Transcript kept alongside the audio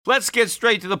Let's get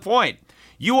straight to the point.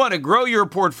 You want to grow your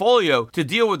portfolio to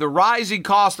deal with the rising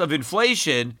cost of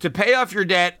inflation, to pay off your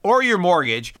debt or your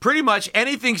mortgage, pretty much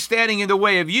anything standing in the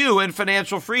way of you and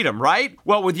financial freedom, right?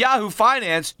 Well, with Yahoo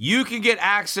Finance, you can get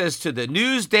access to the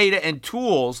news, data, and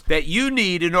tools that you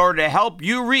need in order to help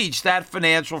you reach that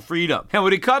financial freedom. And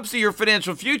when it comes to your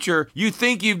financial future, you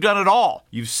think you've done it all.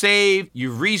 You've saved,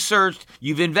 you've researched,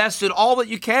 you've invested all that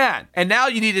you can. And now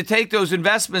you need to take those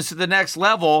investments to the next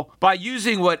level by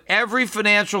using what every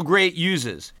financial great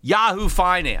uses. Yahoo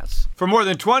Finance. For more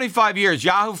than 25 years,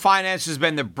 Yahoo Finance has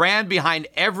been the brand behind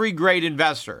every great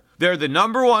investor. They're the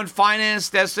 #1 finance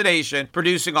destination,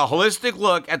 producing a holistic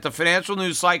look at the financial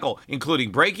news cycle,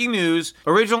 including breaking news,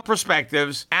 original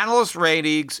perspectives, analyst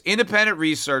ratings, independent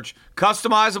research,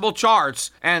 customizable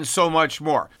charts, and so much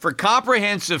more. For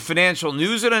comprehensive financial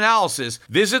news and analysis,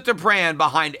 visit the brand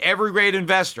behind every great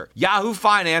investor,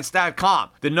 yahoofinance.com,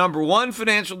 the #1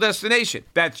 financial destination.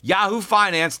 That's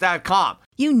yahoofinance.com.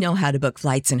 You know how to book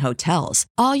flights and hotels.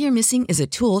 All you're missing is a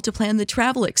tool to plan the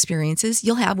travel experiences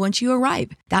you'll have once you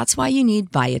arrive. That's why you need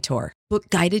Viator. Book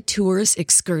guided tours,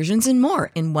 excursions, and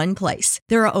more in one place.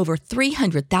 There are over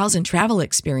 300,000 travel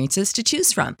experiences to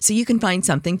choose from, so you can find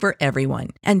something for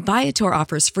everyone. And Viator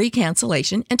offers free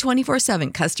cancellation and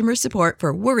 24/7 customer support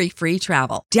for worry-free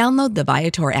travel. Download the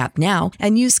Viator app now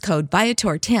and use code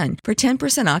Viator10 for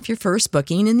 10% off your first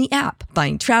booking in the app.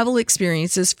 Find travel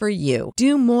experiences for you.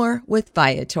 Do more with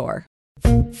Viator.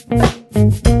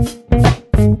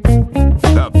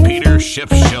 The Peter Schiff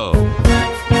Show.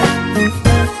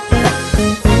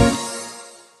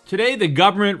 Today, the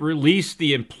government released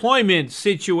the employment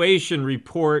situation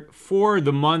report for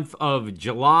the month of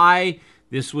July.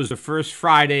 This was the first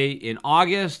Friday in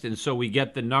August, and so we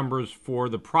get the numbers for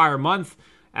the prior month,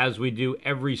 as we do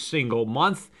every single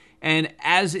month. And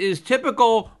as is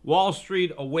typical, Wall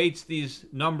Street awaits these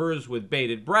numbers with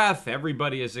bated breath.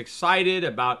 Everybody is excited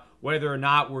about whether or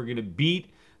not we're going to beat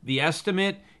the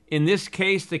estimate. In this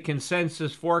case, the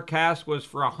consensus forecast was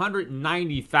for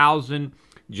 190,000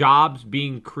 jobs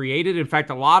being created. In fact,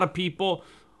 a lot of people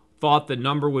thought the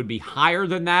number would be higher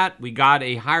than that. We got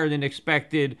a higher than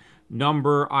expected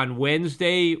number on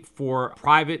Wednesday for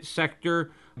private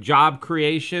sector job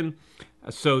creation.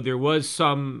 So there was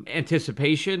some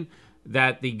anticipation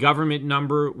that the government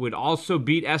number would also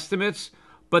beat estimates,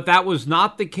 but that was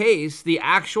not the case. The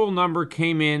actual number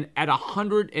came in at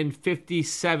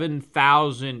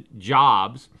 157,000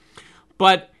 jobs.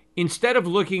 But instead of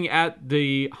looking at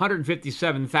the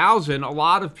 157,000, a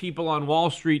lot of people on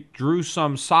Wall Street drew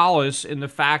some solace in the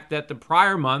fact that the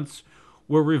prior months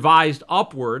were revised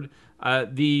upward.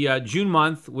 The June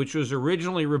month, which was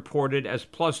originally reported as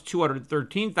plus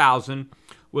 213,000,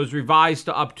 was revised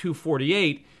to up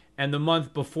 248, and the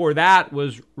month before that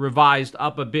was revised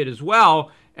up a bit as well.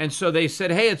 And so they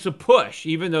said, hey, it's a push,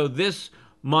 even though this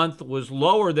month was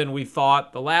lower than we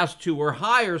thought. The last two were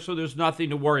higher, so there's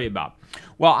nothing to worry about.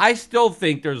 Well, I still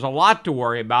think there's a lot to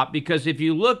worry about, because if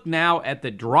you look now at the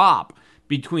drop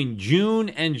between June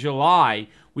and July,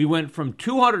 we went from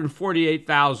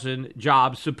 248,000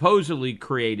 jobs supposedly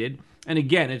created. And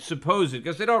again, it's supposed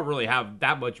because they don't really have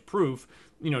that much proof.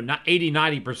 Not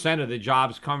 80-90% of the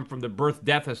jobs come from the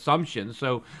birth-death assumption.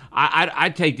 So I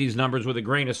take these numbers with a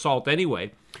grain of salt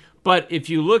anyway. But if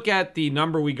you look at the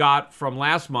number we got from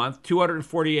last month,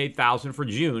 248,000 for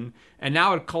June, and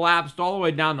now it collapsed all the way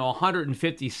down to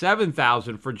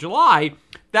 157,000 for July,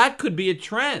 that could be a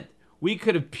trend. We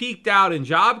could have peaked out in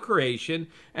job creation,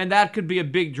 and that could be a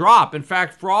big drop. In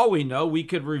fact, for all we know, we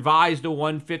could revise to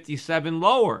 157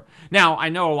 lower. Now, I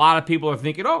know a lot of people are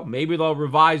thinking, oh, maybe they'll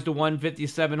revise to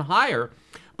 157 higher.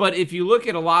 But if you look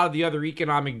at a lot of the other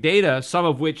economic data, some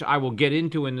of which I will get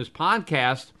into in this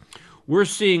podcast, we're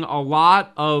seeing a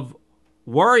lot of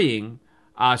worrying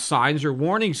signs or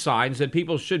warning signs that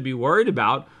people should be worried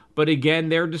about. But again,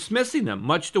 they're dismissing them,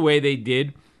 much the way they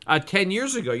did 10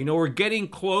 years ago. We're getting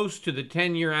close to the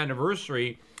 10-year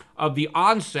anniversary of the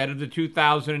onset of the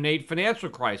 2008 financial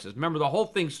crisis. Remember, the whole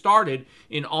thing started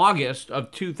in August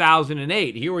of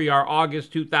 2008. Here we are,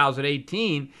 August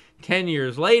 2018, 10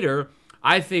 years later.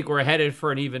 I think we're headed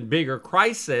for an even bigger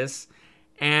crisis.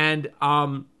 And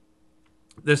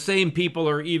the same people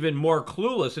are even more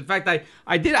clueless. In fact,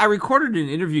 I recorded an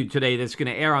interview today that's going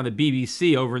to air on the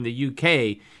BBC over in the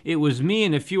UK. It was me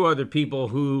and a few other people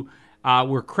who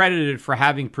were credited for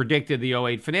having predicted the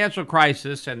 '08 financial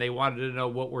crisis, and they wanted to know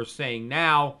what we're saying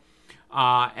now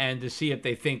and to see if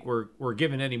they think we're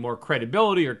given any more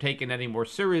credibility or taken any more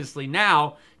seriously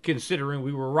now, considering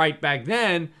we were right back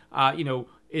then.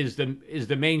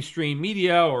 the mainstream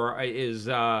media or is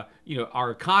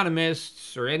our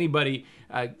economists or anybody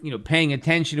paying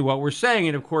attention to what we're saying?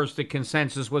 And of course, the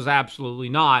consensus was absolutely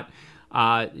not.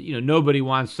 Nobody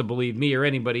wants to believe me or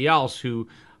anybody else who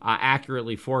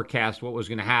accurately forecast what was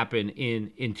going to happen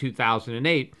in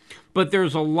 2008. But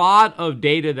there's a lot of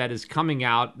data that is coming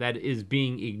out that is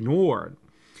being ignored.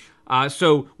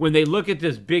 So when they look at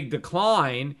this big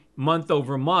decline month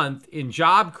over month in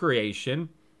job creation,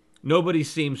 nobody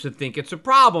seems to think it's a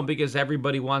problem because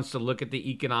everybody wants to look at the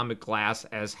economic glass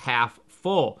as half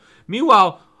full.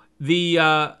 Meanwhile, the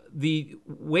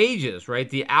wages, right,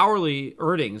 the hourly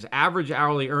earnings, average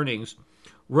hourly earnings,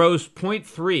 rose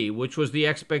 0.3, which was the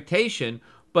expectation,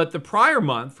 but the prior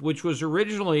month, which was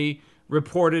originally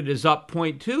reported as up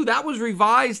 0.2, that was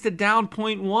revised to down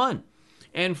 0.1.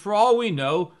 And for all we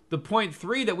know, the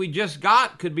 0.3 that we just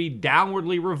got could be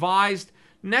downwardly revised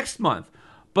next month.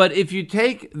 But if you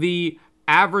take the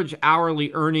average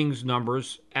hourly earnings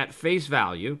numbers at face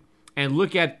value and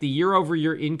look at the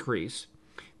year-over-year increase,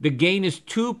 the gain is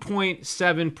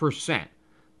 2.7%.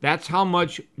 That's how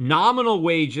much nominal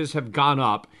wages have gone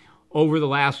up over the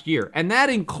last year. And that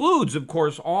includes, of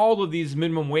course, all of these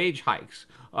minimum wage hikes,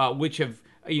 which have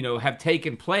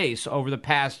taken place over the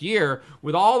past year.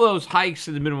 With all those hikes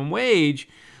in the minimum wage,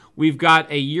 we've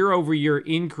got a year-over-year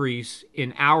increase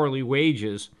in hourly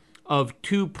wages of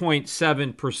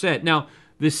 2.7%. Now,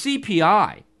 the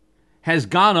CPI has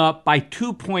gone up by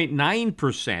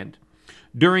 2.9%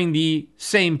 during the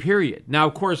same period. Now,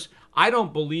 of course, I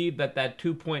don't believe that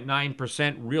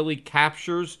 2.9% really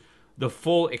captures the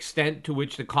full extent to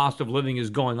which the cost of living is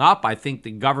going up. I think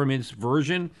the government's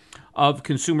version of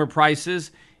consumer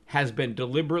prices has been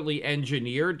deliberately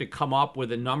engineered to come up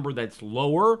with a number that's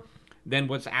lower than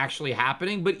what's actually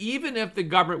happening. But even if the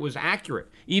government was accurate,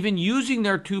 even using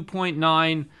their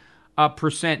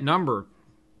 2.9% number,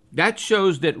 that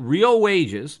shows that real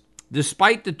wages,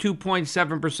 despite the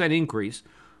 2.7% increase,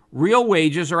 real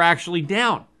wages are actually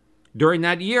down during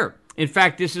that year. In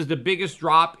fact, this is the biggest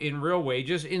drop in real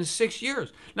wages in 6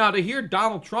 years. Now, to hear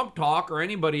Donald Trump talk or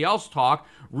anybody else talk,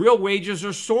 real wages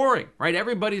are soaring, right?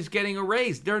 Everybody's getting a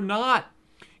raise. They're not.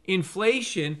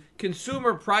 Inflation,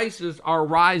 consumer prices are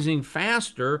rising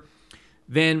faster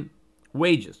than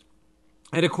wages.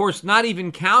 And of course, not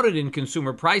even counted in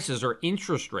consumer prices are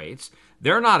interest rates.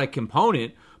 They're not a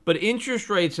component, but interest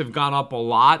rates have gone up a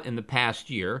lot in the past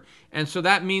year. And so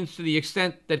that means to the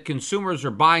extent that consumers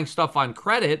are buying stuff on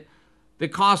credit, the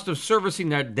cost of servicing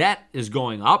their debt is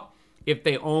going up. If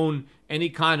they own any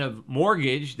kind of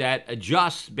mortgage that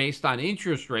adjusts based on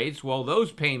interest rates, well,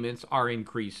 those payments are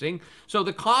increasing. So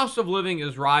the cost of living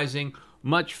is rising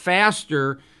much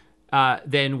faster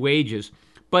than wages.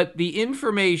 But the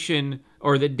information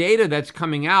or the data that's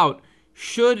coming out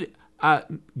should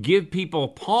give people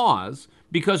pause,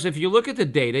 because if you look at the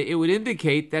data, it would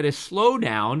indicate that a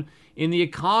slowdown in the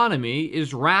economy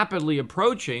is rapidly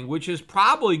approaching, which is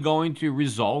probably going to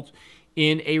result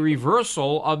in a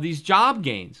reversal of these job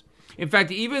gains. In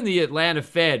fact, even the Atlanta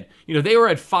Fed, they were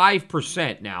at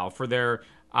 5% now for their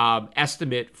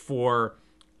estimate for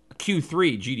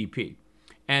Q3 GDP.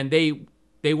 And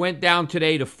they went down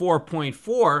today to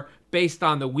 4.4 based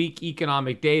on the weak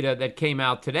economic data that came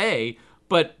out today.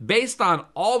 But based on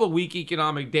all the weak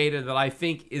economic data that I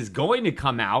think is going to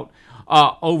come out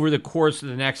over the course of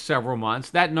the next several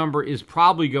months, that number is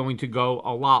probably going to go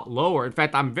a lot lower. In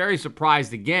fact, I'm very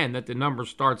surprised again that the number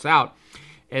starts out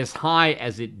as high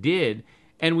as it did.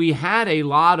 And we had a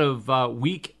lot of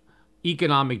weak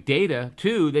economic data,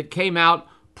 too, that came out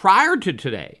prior to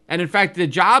today. And in fact, the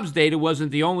jobs data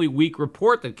wasn't the only weak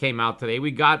report that came out today.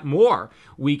 We got more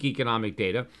weak economic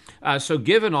data. So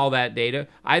given all that data,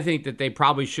 I think that they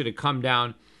probably should have come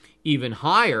down even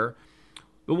higher.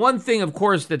 The one thing, of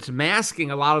course, that's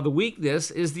masking a lot of the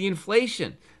weakness is the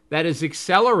inflation that is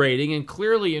accelerating. And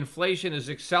clearly inflation is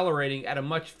accelerating at a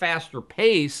much faster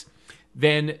pace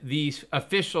than these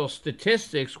official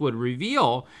statistics would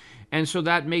reveal. And so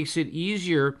that makes it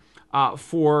easier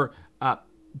for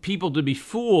people to be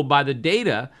fooled by the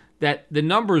data that the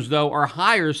numbers, though, are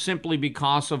higher simply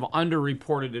because of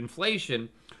underreported inflation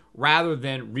rather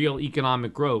than real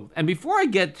economic growth. And before I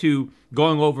get to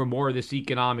going over more of this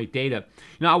economic data,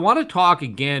 I want to talk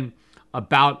again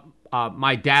about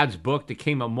my dad's book, The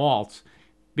King of Malts,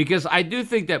 because I do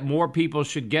think that more people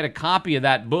should get a copy of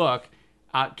that book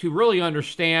to really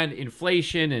understand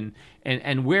inflation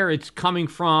and where it's coming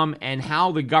from and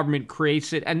how the government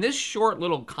creates it. And this short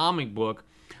little comic book,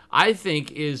 I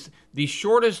think, is the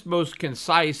shortest, most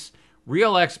concise,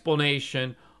 real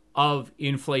explanation of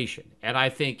inflation. And I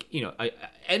think,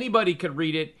 anybody could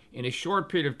read it. in a short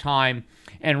period of time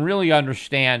and really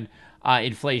understand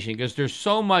inflation, because there's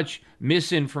so much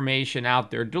misinformation out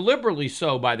there, deliberately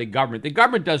so by the government. The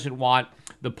government doesn't want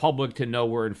the public to know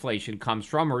where inflation comes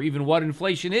from or even what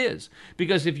inflation is,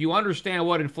 because if you understand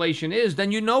what inflation is,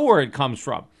 then you know where it comes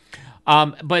from.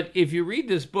 But if you read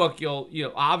this book, you'll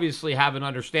obviously have an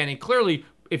understanding. Clearly,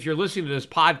 if you're listening to this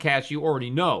podcast, you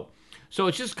already know. So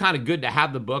it's just kind of good to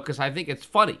have the book because I think it's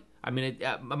funny. I mean,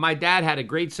 my dad had a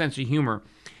great sense of humor,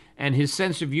 and his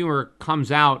sense of humor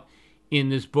comes out in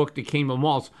this book, The Kingdom of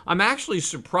Malts. I'm actually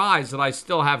surprised that I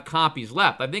still have copies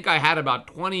left. I think I had about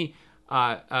 20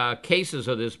 cases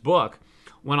of this book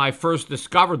when I first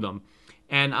discovered them,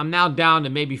 and I'm now down to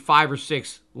maybe 5 or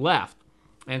 6 left.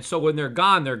 And so when they're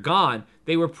gone, they're gone.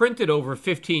 They were printed over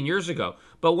 15 years ago.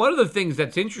 But one of the things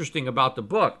that's interesting about the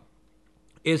book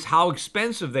is how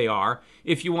expensive they are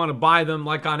if you want to buy them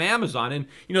like on Amazon. And,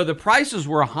 the prices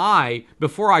were high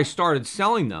before I started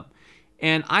selling them.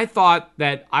 And I thought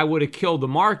that I would have killed the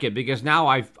market because now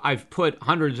I've put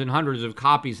hundreds and hundreds of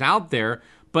copies out there,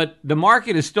 but the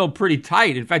market is still pretty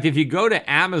tight. In fact, if you go to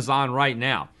Amazon right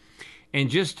now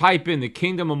and just type in The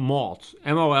Kingdom of Malts,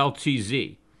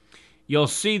 MOLTZ, you'll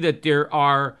see that there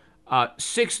are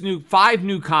 5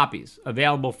 new copies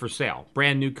available for sale,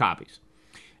 brand new copies.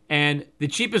 And the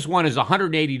cheapest one is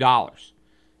 $180.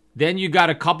 Then you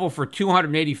got a couple for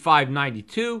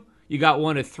 $285.92. You got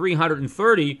one at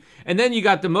 $330, and then you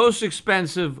got the most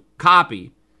expensive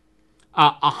copy,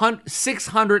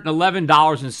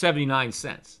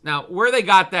 $611.79. Now, where they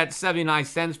got that 79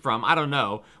 cents from, I don't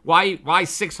know. Why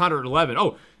 $611?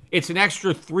 Oh, it's an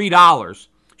extra $3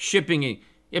 shipping.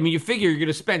 I mean, you figure you're going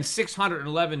to spend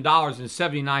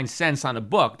 $611.79 on a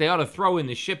book. They ought to throw in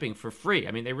the shipping for free.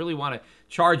 I mean, they really want to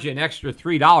charge you an extra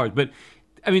 $3. But,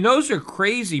 I mean, those are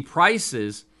crazy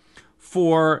prices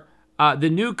for the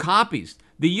new copies.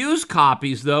 The used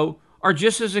copies, though, are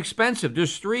just as expensive.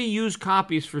 There's 3 used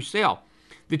copies for sale.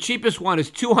 The cheapest one is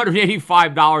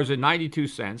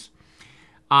 $285.92.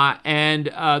 And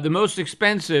the most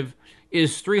expensive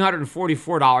is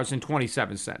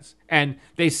 $344.27. And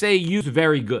they say used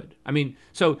very good. I mean,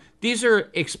 so these are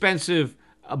expensive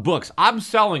books. I'm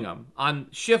selling them on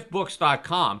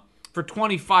shiftbooks.com for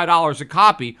 $25 a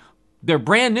copy. They're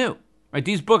brand new. Right?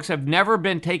 These books have never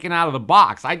been taken out of the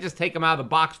box. I just take them out of the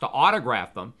box to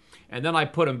autograph them, and then I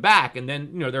put them back, and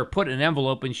then they're put in an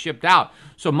envelope and shipped out.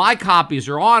 So my copies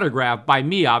are autographed by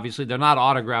me, obviously. They're not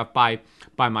autographed by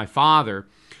my father.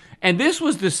 And this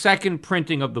was the second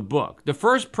printing of the book. The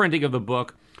first printing of the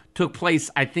book took place,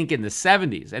 I think, in the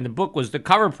 70s, and the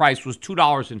cover price was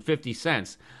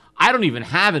 $2.50. I don't even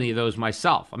have any of those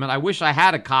myself. I mean, I wish I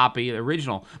had a copy, the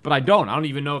original, but I don't. I don't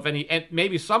even know if any, and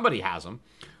maybe somebody has them.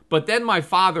 But then my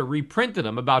father reprinted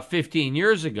them about 15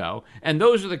 years ago, and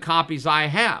those are the copies I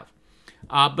have.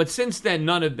 But since then,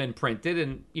 none have been printed,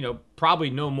 and probably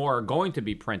no more are going to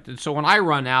be printed. So when I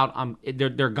run out,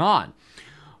 they're gone.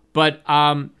 But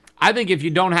I think if you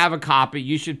don't have a copy,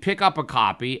 you should pick up a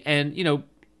copy and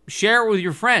share it with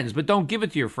your friends, but don't give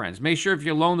it to your friends. Make sure if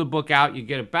you loan the book out, you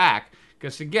get it back,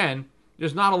 because again,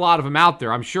 there's not a lot of them out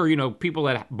there. I'm sure people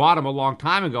that bought them a long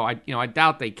time ago. I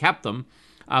doubt they kept them.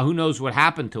 Who knows what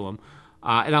happened to them?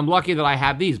 And I'm lucky that I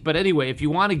have these. But anyway, if you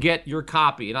want to get your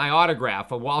copy, and I autograph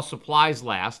them while supplies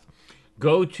last,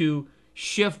 go to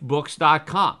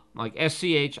shiftbooks.com, like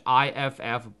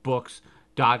SCHIFF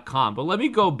books.com. But let me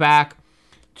go back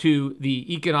to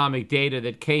the economic data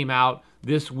that came out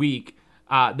this week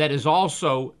that is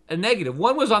also a negative.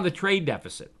 One was on the trade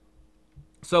deficit.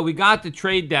 So we got the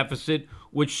trade deficit,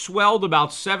 which swelled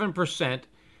about 7%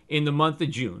 in the month of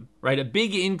June, right? A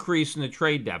big increase in the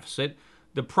trade deficit.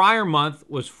 The prior month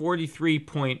was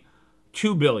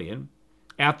 $43.2 billion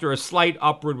after a slight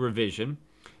upward revision.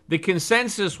 The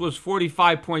consensus was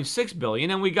 $45.6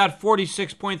 billion, and we got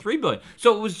 $46.3 billion.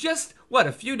 So it was just,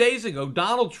 a few days ago,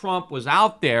 Donald Trump was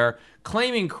out there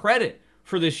claiming credit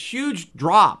for this huge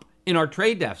drop in our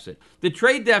trade deficit. The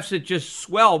trade deficit just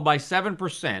swelled by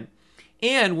 7%,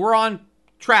 and we're on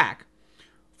track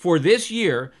for this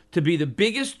year to be the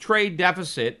biggest trade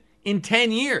deficit in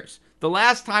 10 years. The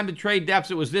last time the trade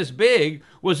deficit was this big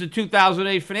was the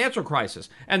 2008 financial crisis.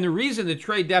 And the reason the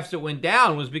trade deficit went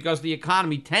down was because the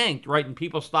economy tanked, right? And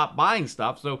people stopped buying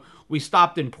stuff, so we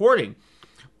stopped importing.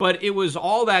 But it was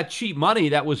all that cheap money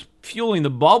that was fueling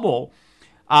the bubble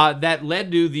that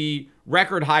led to the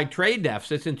record high trade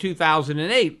deficits in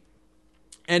 2008.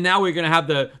 And now we're going to have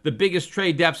the biggest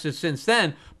trade deficit since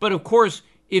then. But of course,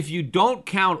 if you don't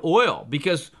count oil,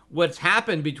 because what's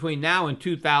happened between now and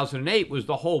 2008 was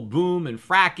the whole boom in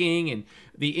fracking and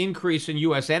the increase in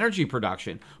U.S. energy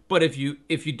production. But if you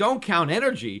don't count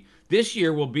energy, this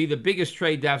year will be the biggest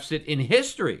trade deficit in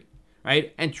history,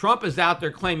 right? And Trump is out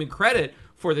there claiming credit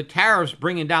for the tariffs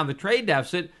bringing down the trade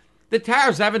deficit. The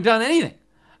tariffs haven't done anything.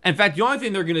 In fact, the only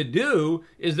thing they're going to do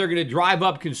is they're going to drive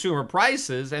up consumer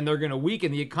prices and they're going to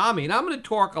weaken the economy. And I'm going to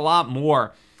talk a lot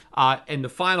more in the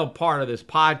final part of this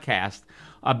podcast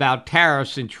about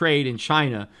tariffs and trade in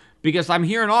China, because I'm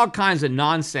hearing all kinds of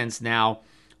nonsense now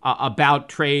about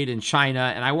trade in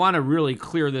China, and I want to really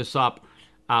clear this up.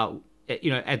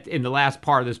 In the last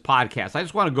part of this podcast, I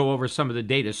just want to go over some of the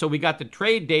data. So we got the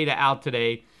trade data out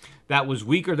today that was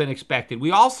weaker than expected.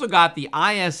 We also got the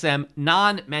ISM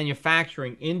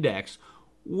non-manufacturing index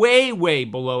way, way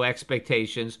below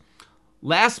expectations.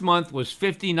 Last month was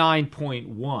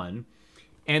 59.1.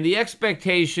 And the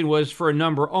expectation was for a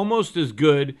number almost as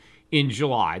good in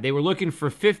July. They were looking for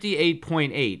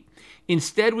 58.8.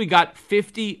 Instead, we got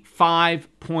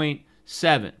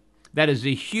 55.7. That is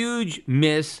a huge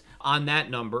miss on that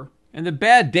number. And the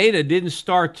bad data didn't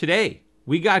start today.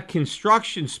 We got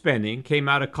construction spending, came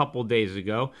out a couple days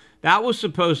ago. That was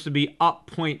supposed to be up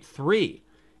 0.3,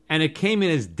 and it came in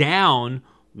as down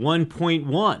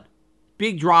 1.1.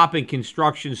 Big drop in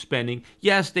construction spending.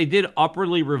 Yes, they did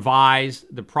upwardly revise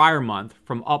the prior month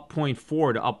from up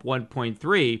 0.4 to up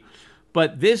 1.3,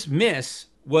 but this miss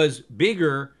was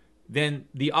bigger than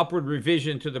the upward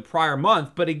revision to the prior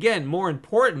month. But again, more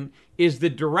important is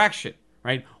the direction,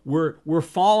 right? We're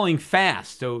falling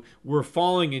fast. So we're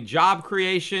falling in job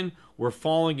creation, we're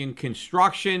falling in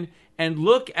construction, and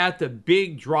look at the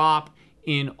big drop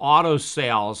in auto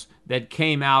sales that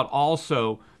came out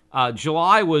also.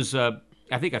 July was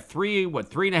I think a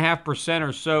 3.5%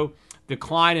 or so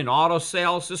decline in auto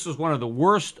sales. This was one of the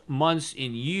worst months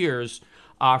in years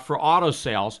for auto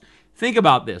sales. Think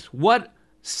about this. What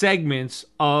segments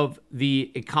of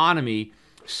the economy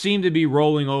seem to be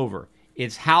rolling over?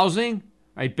 It's housing,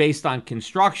 right, based on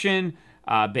construction,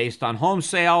 based on home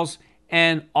sales,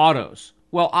 and autos.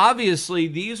 Well, obviously,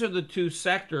 these are the two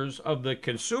sectors of the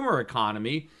consumer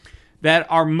economy that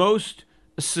are most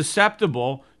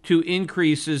susceptible to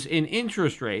increases in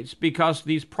interest rates because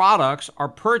these products are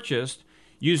purchased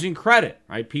using credit,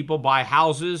 right? People buy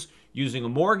houses using a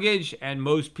mortgage, and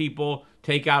most people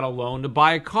take out a loan to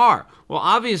buy a car. Well,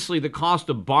 obviously, the cost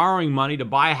of borrowing money to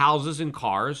buy houses and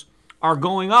cars are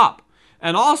going up.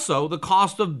 And also, the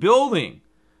cost of building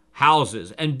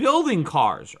houses and building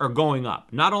cars are going up.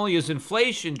 Not only is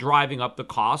inflation driving up the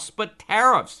costs, but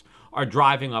tariffs are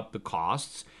driving up the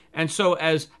costs. And so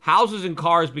as houses and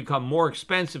cars become more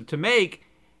expensive to make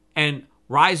and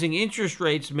rising interest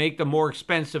rates make them more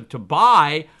expensive to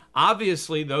buy,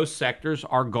 obviously those sectors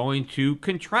are going to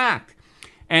contract.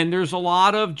 And there's a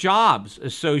lot of jobs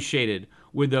associated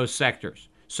with those sectors.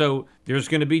 So there's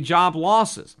going to be job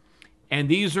losses. And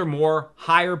these are more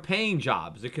higher paying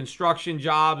jobs, the construction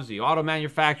jobs, the auto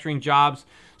manufacturing jobs.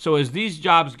 So as these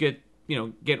jobs get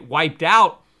wiped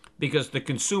out because the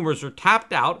consumers are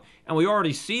tapped out, and we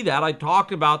already see that. I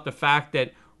talked about the fact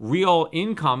that real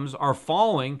incomes are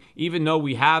falling, even though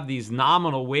we have these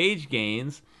nominal wage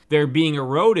gains. They're being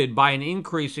eroded by an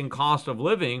increase in cost of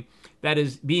living that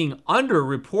is being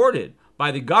underreported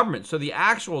by the government. So the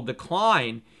actual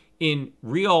decline in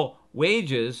real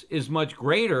wages is much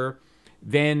greater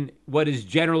than what is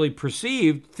generally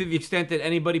perceived, to the extent that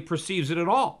anybody perceives it at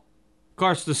all. Of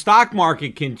course, the stock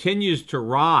market continues to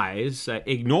rise,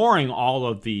 ignoring all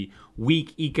of the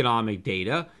weak economic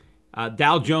data.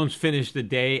 Dow Jones finished the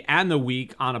day and the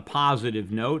week on a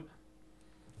positive note.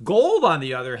 Gold, on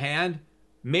the other hand,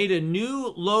 made a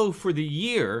new low for the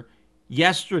year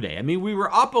yesterday. I mean, we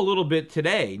were up a little bit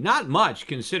today, not much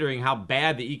considering how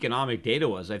bad the economic data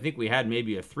was. I think we had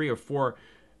maybe a $3 or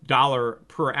 $4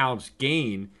 per ounce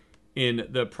gain in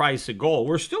the price of gold.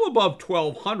 We're still above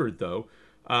 1,200 though.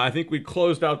 I think we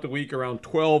closed out the week around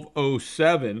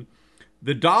 1207.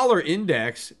 The dollar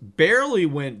index barely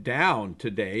went down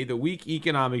today. The weak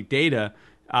economic data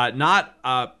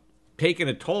not taking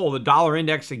a toll. The dollar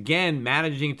index again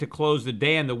managing to close the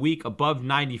day and the week above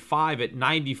 95 at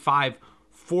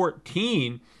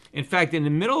 95.14. In fact, in the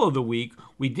middle of the week,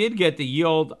 we did get the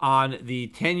yield on the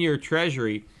 10-year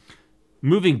Treasury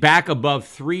moving back above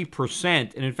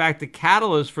 3%. And in fact, the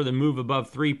catalyst for the move above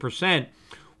 3%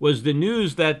 was the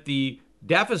news that the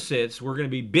deficits were going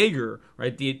to be bigger,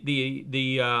 right?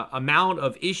 The amount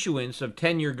of issuance of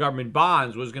 10-year government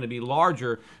bonds was going to be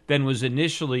larger than was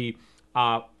initially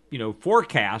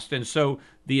forecast. And so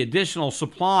the additional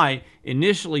supply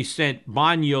initially sent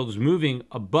bond yields moving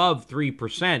above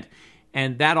 3%.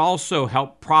 and that also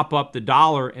helped prop up the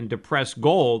dollar and depress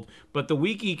gold. But the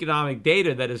weak economic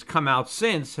data that has come out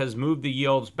since has moved the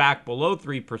yields back below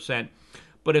 3%.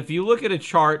 But if you look at a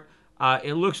chart,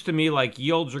 it looks to me like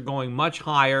yields are going much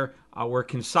higher. We're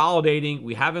consolidating.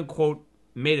 We haven't, quote,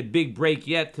 made a big break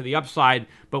yet to the upside,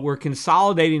 but we're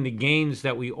consolidating the gains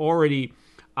that we already,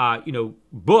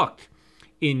 booked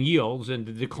in yields and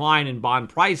the decline in bond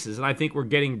prices. And I think we're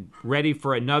getting ready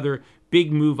for another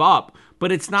big move up.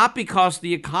 But it's not because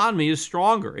the economy is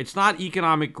stronger. It's not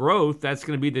economic growth that's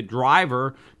going to be the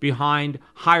driver behind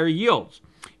higher yields.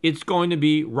 It's going to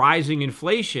be rising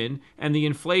inflation and the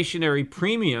inflationary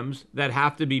premiums that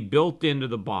have to be built into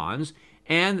the bonds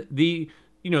and the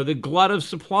glut of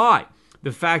supply.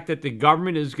 The fact that the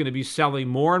government is going to be selling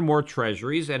more and more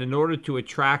treasuries, and in order to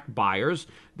attract buyers,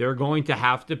 they're going to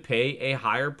have to pay a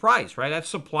higher price, right? That's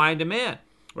supply and demand,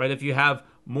 right? If you have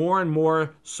more and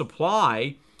more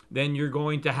supply, then you're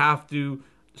going to have to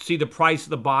see the price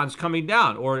of the bonds coming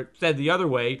down. Or said the other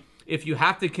way, if you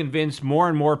have to convince more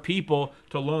and more people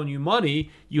to loan you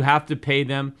money, you have to pay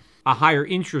them a higher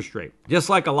interest rate. Just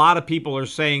like a lot of people are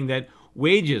saying that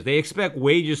they expect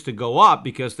wages to go up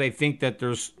because they think that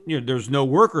there's no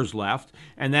workers left,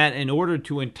 and that in order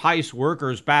to entice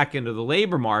workers back into the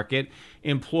labor market,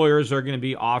 employers are going to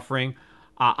be offering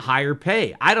higher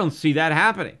pay. I don't see that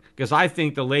happening because I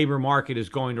think the labor market is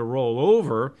going to roll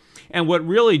over, and what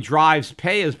really drives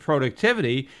pay is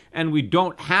productivity, and we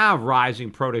don't have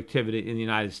rising productivity in the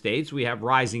United States. We have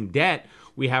rising debt,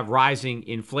 we have rising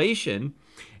inflation,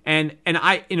 and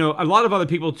a lot of other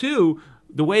people too.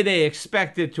 The way they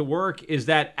expect it to work is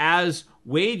that as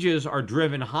wages are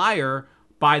driven higher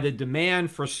by the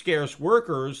demand for scarce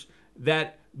workers,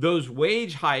 that those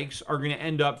wage hikes are going to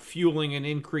end up fueling an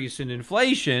increase in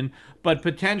inflation, but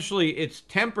potentially it's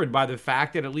tempered by the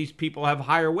fact that at least people have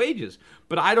higher wages.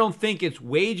 But I don't think it's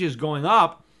wages going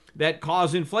up that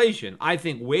cause inflation. I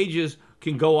think wages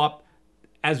can go up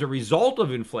as a result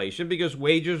of inflation because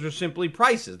wages are simply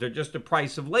prices. They're just the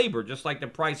price of labor, just like the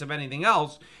price of anything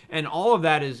else. And all of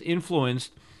that is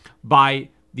influenced by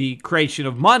the creation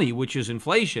of money, which is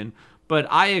inflation. But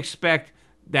I expect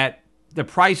that the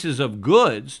prices of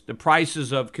goods, the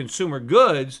prices of consumer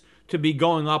goods, to be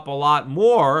going up a lot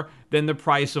more than the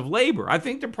price of labor. I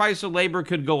think the price of labor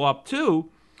could go up too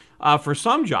for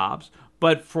some jobs.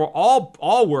 But for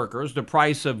all workers, the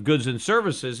price of goods and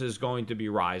services is going to be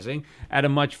rising at a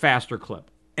much faster clip.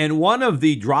 And one of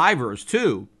the drivers,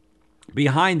 too,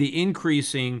 behind the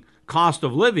increasing cost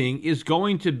of living is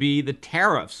going to be the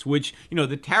tariffs, which,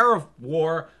 the tariff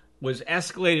war was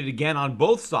escalated again on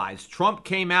both sides. Trump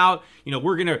came out,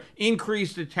 we're going to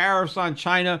increase the tariffs on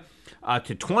China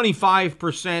to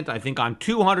 25%, I think on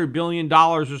 $200 billion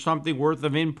or something worth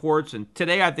of imports. And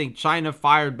today, I think China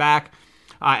fired back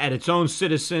at its own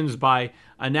citizens by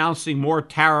announcing more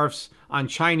tariffs on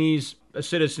Chinese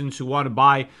citizens who want to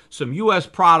buy some U.S.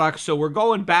 products. So we're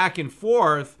going back and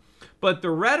forth. But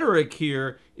the rhetoric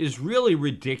here is really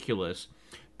ridiculous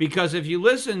because if you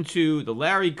listen to the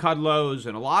Larry Kudlows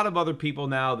and a lot of other people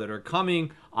now that are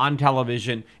coming on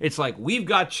television, it's like, we've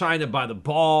got China by the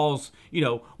balls.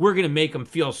 We're going to make them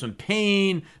feel some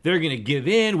pain. They're going to give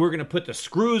in. We're going to put the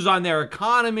screws on their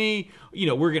economy.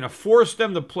 We're going to force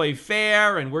them to play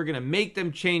fair, and we're going to make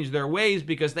them change their ways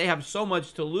because they have so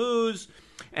much to lose.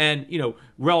 And,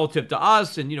 relative to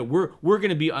us, and, we're going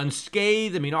to be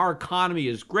unscathed. I mean, our economy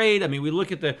is great. I mean, we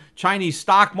look at the Chinese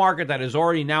stock market that is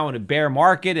already now in a bear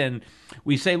market, and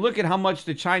we say, look at how much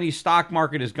the Chinese stock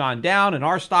market has gone down, and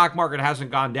our stock market hasn't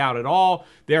gone down at all.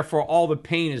 Therefore, all the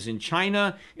pain is in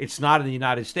China. It's not in the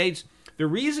United States. The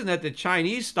reason that the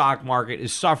Chinese stock market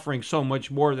is suffering so much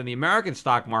more than the American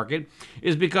stock market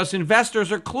is because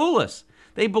investors are clueless.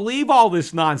 They believe all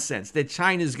this nonsense that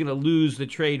China is going to lose the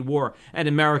trade war and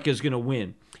America is going to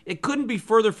win. It couldn't be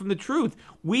further from the truth.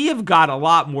 We have got a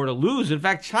lot more to lose. In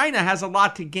fact, China has a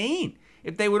lot to gain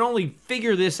if they would only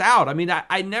figure this out. I mean,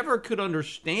 I never could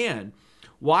understand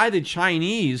why the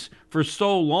Chinese for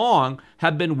so long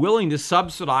have been willing to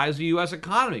subsidize the U.S.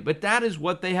 economy. But that is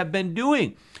what they have been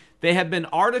doing. They have been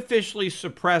artificially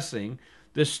suppressing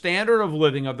the standard of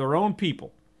living of their own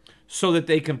people so that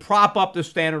they can prop up the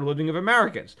standard of living of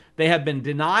Americans. They have been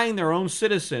denying their own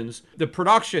citizens the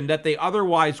production that they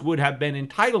otherwise would have been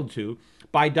entitled to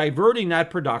by diverting that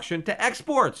production to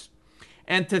exports.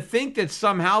 And to think that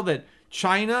somehow that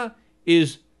China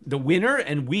is the winner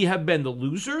and we have been the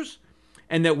losers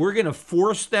and that we're going to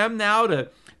force them now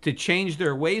to change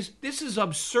their ways, this is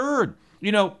absurd.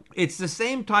 It's the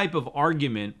same type of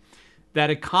argument that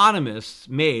economists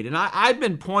made. And I've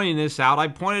been pointing this out. I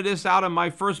pointed this out in my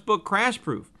first book, Crash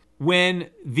Proof. When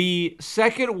the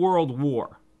Second World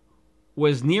War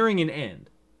was nearing an end,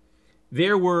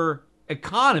 there were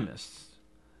economists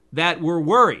that were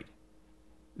worried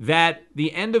that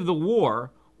the end of the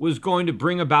war was going to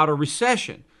bring about a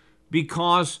recession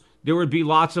because there would be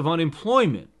lots of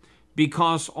unemployment,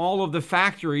 because all of the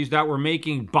factories that were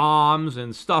making bombs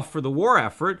and stuff for the war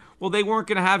effort, well, they weren't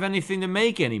going to have anything to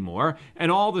make anymore.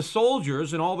 And all the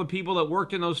soldiers and all the people that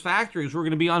worked in those factories were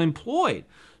going to be unemployed.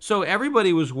 So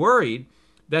everybody was worried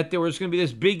that there was going to be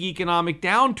this big economic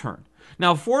downturn.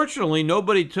 Now, fortunately,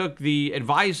 nobody took the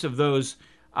advice of those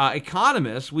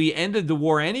economists. We ended the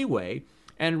war anyway.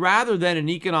 And rather than an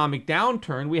economic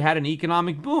downturn, we had an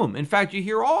economic boom. In fact, you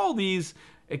hear all these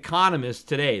economists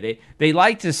today. They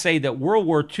like to say that World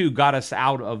War II got us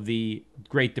out of the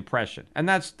Great Depression. And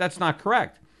that's not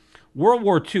correct. World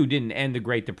War II didn't end the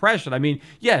Great Depression. I mean,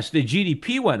 yes, the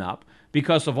GDP went up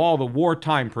because of all the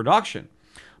wartime production.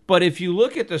 But if you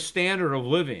look at the standard of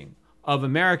living of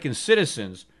American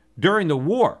citizens during the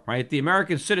war, right, the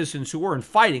American citizens who weren't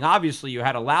fighting, obviously you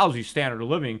had a lousy standard of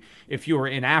living if you were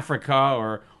in Africa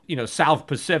or, South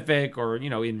Pacific or,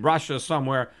 in Russia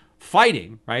somewhere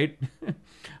fighting, right?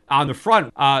 On the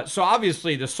front. So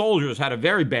obviously the soldiers had a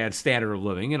very bad standard of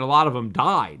living and a lot of them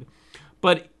died.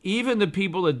 But even the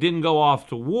people that didn't go off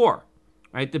to war,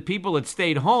 right, the people that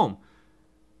stayed home,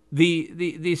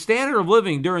 the standard of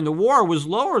living during the war was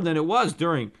lower than it was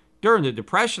during the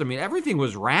Depression. I mean, everything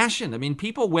was rationed. I mean,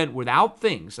 people went without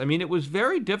things. I mean, it was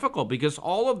very difficult because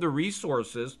all of the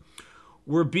resources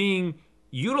were being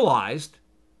utilized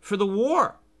for the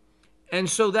war. And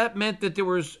so that meant that there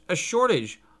was a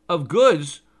shortage of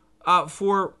goods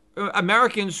for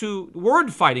Americans who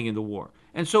weren't fighting in the war.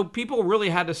 And so people really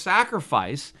had to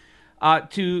sacrifice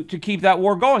to keep that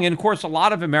war going. And of course, a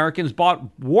lot of Americans bought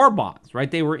war bonds,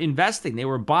 right? They were investing, they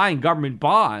were buying government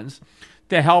bonds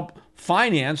to help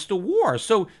finance the war.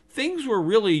 So things were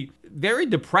really very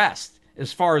depressed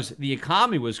as far as the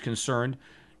economy was concerned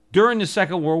during the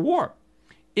Second World War.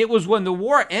 It was when the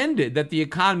war ended that the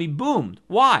economy boomed.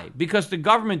 Why? Because the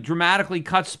government dramatically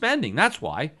cut spending. That's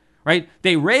why, right?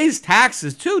 They raised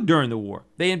taxes too during the war.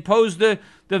 They imposed the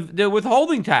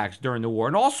withholding tax during the war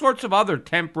and all sorts of other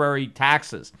temporary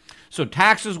taxes. So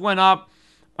taxes went up,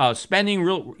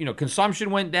 spending,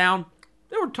 consumption went down.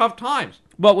 There were tough times.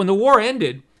 But when the war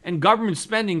ended and government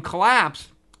spending collapsed,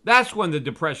 that's when the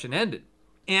Depression ended.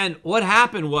 And what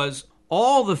happened was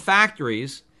all the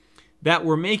factories that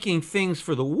were making things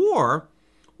for the war,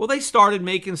 well, they started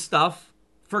making stuff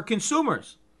for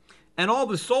consumers. And all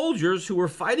the soldiers who were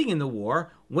fighting in the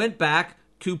war went back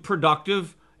to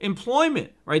productive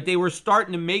employment, right? They were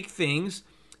starting to make things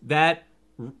that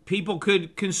people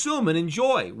could consume and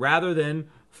enjoy rather than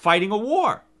fighting a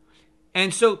war.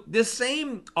 And so the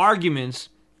same arguments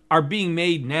are being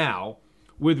made now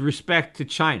with respect to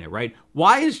China, right?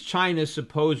 Why is China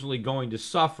supposedly going to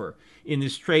suffer in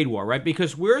this trade war, right?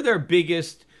 Because we're their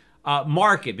biggest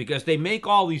market, because they make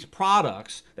all these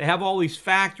products. They have all these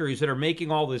factories that are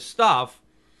making all this stuff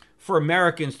for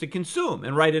Americans to consume.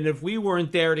 And right, and if we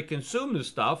weren't there to consume the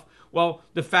stuff, well,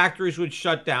 the factories would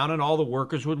shut down and all the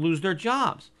workers would lose their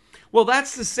jobs. Well,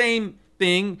 that's the same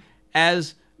thing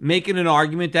as making an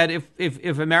argument that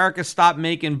if America stopped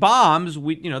making bombs,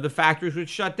 the factories would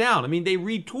shut down. I mean, they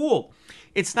retooled.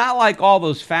 It's not like all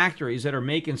those factories that are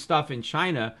making stuff in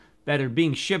China that are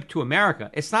being shipped to America.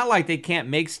 It's not like they can't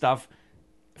make stuff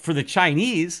for the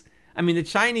Chinese. I mean, the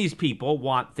Chinese people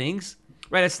want things,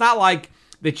 right? It's not like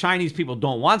the Chinese people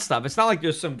don't want stuff. It's not like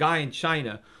there's some guy in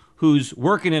China who's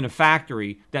working in a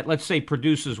factory that, let's say,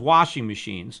 produces washing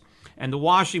machines, and the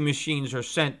washing machines are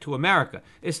sent to America.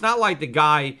 It's not like the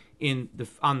guy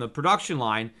on the production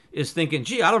line is thinking,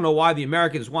 gee, I don't know why the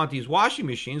Americans want these washing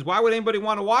machines. Why would anybody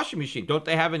want a washing machine? Don't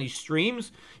they have any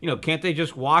streams? Can't they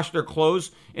just wash their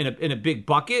clothes in a big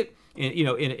bucket? Why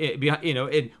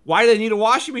do they need a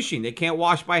washing machine? They can't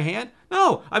wash by hand?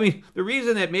 No. I mean, the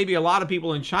reason that maybe a lot of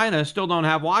people in China still don't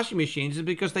have washing machines is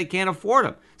because they can't afford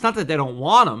them. It's not that they don't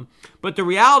want them, but the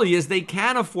reality is they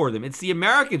can afford them. It's the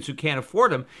Americans who can't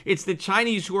afford them. It's the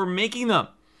Chinese who are making them.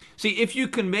 See, if you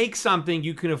can make something,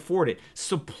 you can afford it.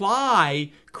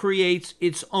 Supply creates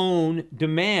its own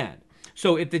demand.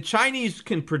 So if the Chinese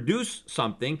can produce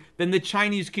something, then the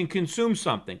Chinese can consume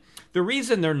something. The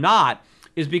reason they're not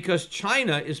is because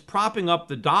China is propping up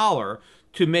the dollar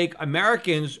to make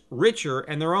Americans richer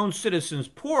and their own citizens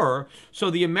poorer,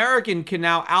 so the American can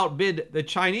now outbid the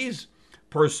Chinese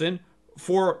person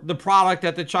for the product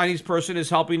that the Chinese person is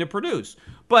helping to produce.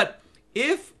 But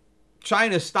if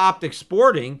China stopped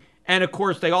exporting, and of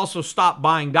course they also stopped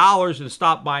buying dollars and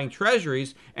stopped buying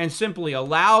treasuries and simply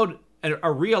allowed a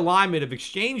realignment of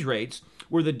exchange rates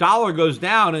where the dollar goes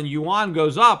down and yuan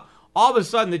goes up, all of a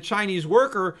sudden the Chinese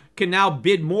worker can now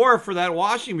bid more for that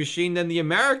washing machine than the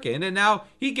American, and now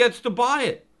he gets to buy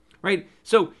it, right?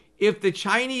 So if the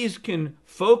Chinese can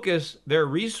focus their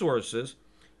resources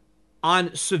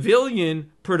on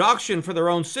civilian production for their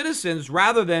own citizens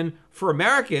rather than for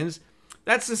Americans,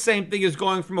 that's the same thing as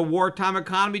going from a wartime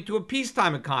economy to a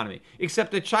peacetime economy,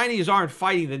 except the Chinese aren't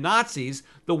fighting the Nazis.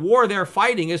 The war they're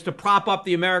fighting is to prop up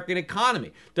the American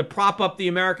economy, to prop up the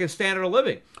American standard of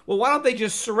living. Well, why don't they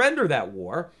just surrender that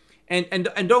war and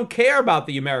don't care about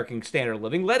the American standard of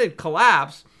living, let it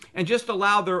collapse, and just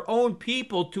allow their own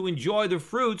people to enjoy the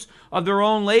fruits of their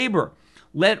own labor?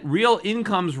 Let real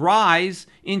incomes rise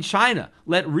in China.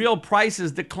 Let real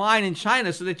prices decline in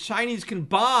China so that Chinese can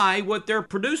buy what they're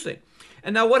producing.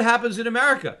 And now what happens in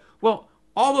America? Well,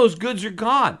 all those goods are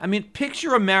gone. I mean,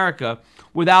 picture America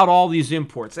without all these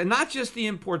imports, and not just the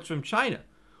imports from China.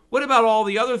 What about all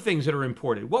the other things that are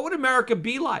imported? What would America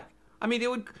be like? I mean, it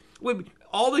would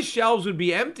all the shelves would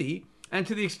be empty, and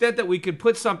to the extent that we could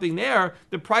put something there,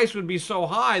 the price would be so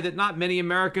high that not many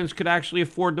Americans could actually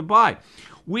afford to buy.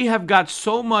 We have got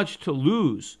so much to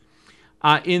lose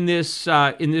in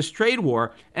this trade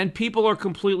war, and people are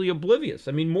completely oblivious.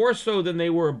 I mean, more so than they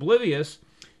were oblivious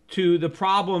to the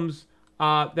problems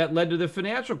that led to the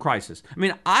financial crisis. I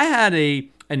mean, I had a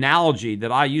analogy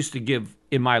that I used to give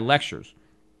in my lectures,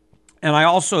 and I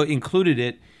also included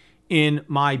it in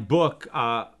my book,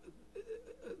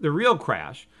 The Real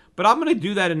Crash. But I'm going to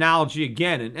do that analogy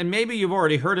again, and maybe you've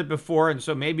already heard it before, and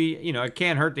so maybe, it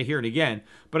can't hurt to hear it again.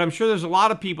 But I'm sure there's a lot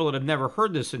of people that have never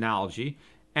heard this analogy,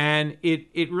 and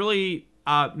it really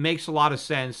makes a lot of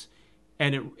sense,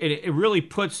 and it really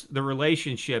puts the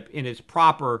relationship in its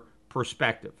proper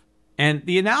perspective. And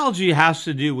the analogy has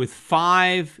to do with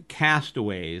 5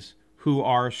 castaways who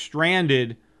are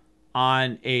stranded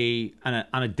on a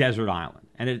desert island,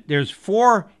 and there's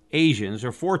 4 Asians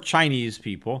or 4 Chinese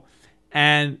people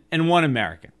and 1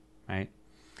 American, right?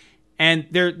 And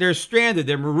they're stranded,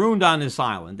 they're marooned on this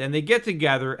island, and they get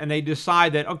together and they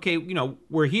decide that, okay,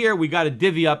 we're here, we got to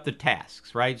divvy up the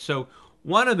tasks, right? So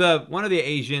one of the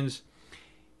Asians,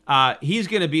 he's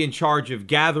going to be in charge of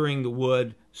gathering the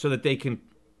wood so that they can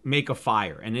make a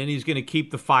fire, and then he's going to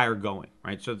keep the fire going,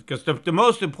 right? So because the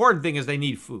most important thing is they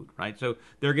need food, right? So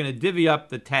they're going to divvy up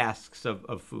the tasks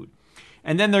of food.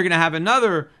 And then they're going to have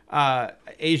another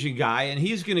Asian guy, and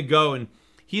he's going to go and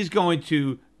he's going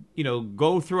to,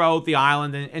 go throughout the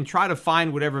island and try to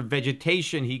find whatever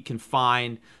vegetation he can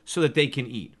find so that they can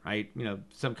eat, right?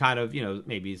 Some kind of,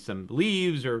 maybe some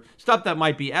leaves or stuff that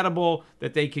might be edible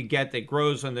that they could get that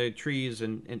grows on the trees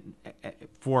and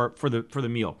for the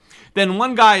meal. Then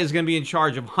one guy is going to be in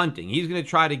charge of hunting. He's going to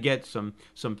try to get some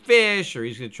fish, or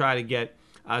he's going to try to get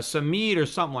some meat or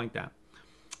something like that.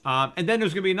 And then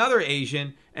there's going to be another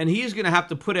Asian, and he's going to have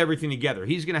to put everything together.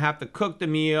 He's going to have to cook the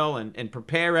meal and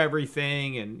prepare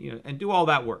everything and do all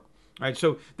that work. Right?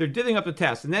 So they're divvying up the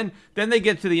tasks. And then they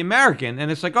get to the American, and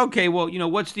it's like, okay, well,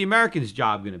 what's the American's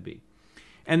job going to be?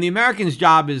 And the American's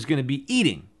job is going to be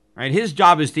eating. Right? His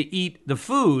job is to eat the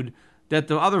food that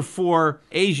the other 4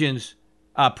 Asians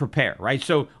prepare. Right?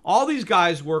 So all these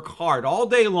guys work hard all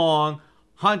day long,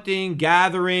 hunting,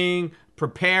 gathering,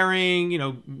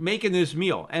 preparing, making this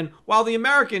meal. And while the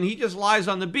American, he just lies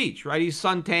on the beach, right? He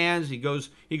suntans, he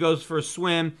goes for a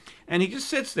swim, and he just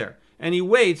sits there. And he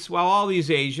waits while all these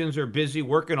Asians are busy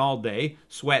working all day,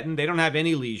 sweating. They don't have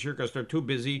any leisure because they're too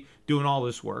busy doing all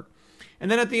this work. And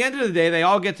then at the end of the day, they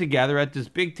all get together at this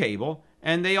big table,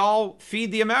 and they all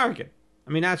feed the American.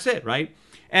 I mean, that's it, right?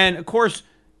 And, of course,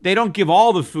 they don't give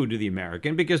all the food to the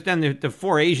American, because then the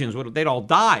 4 Asians, they'd all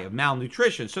die of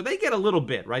malnutrition. So they get a little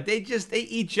bit, right? They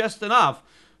eat just enough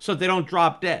so that they don't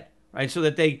drop dead, right? So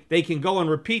that they can go and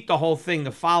repeat the whole thing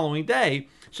the following day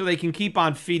so they can keep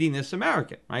on feeding this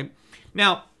American, right?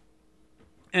 Now,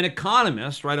 an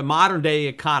economist, right, a modern day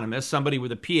economist, somebody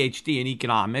with a PhD in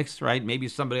economics, right, maybe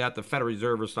somebody at the Federal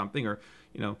Reserve or something, or,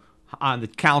 on the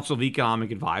Council of Economic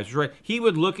Advisors, right, he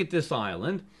would look at this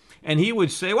island and he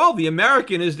would say, well, the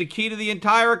American is the key to the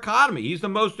entire economy. He's the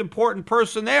most important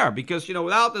person there because,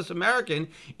 without this American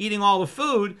eating all the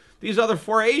food, these other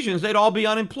 4 Asians, they'd all be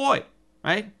unemployed,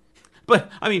 right?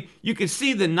 But, I mean, you can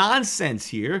see the nonsense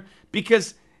here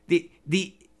because the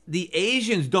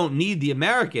Asians don't need the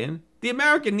American. The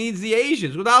American needs the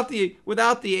Asians. Without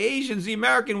the Asians, the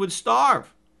American would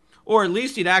starve. Or at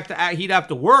least he'd have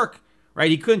to work. Right,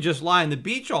 he couldn't just lie on the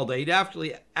beach all day. He'd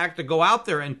actually have to go out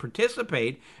there and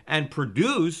participate and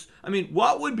produce. I mean,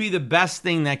 what would be the best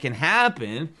thing that can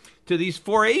happen to these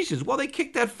 4 Asians? Well, they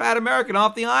kick that fat American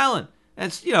off the island.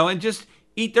 That's and just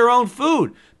eat their own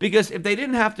food. Because if they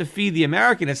didn't have to feed the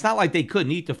American, it's not like they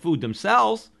couldn't eat the food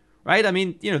themselves, right? I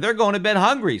mean, they're going to bed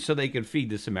hungry so they can feed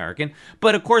this American.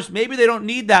 But of course, maybe they don't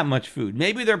need that much food.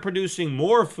 Maybe they're producing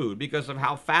more food because of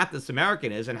how fat this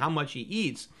American is and how much he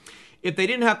eats. If they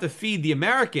didn't have to feed the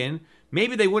American,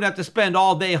 maybe they wouldn't have to spend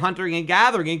all day hunting and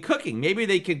gathering and cooking. Maybe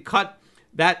they could cut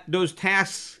those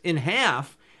tasks in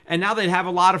half, and now they'd have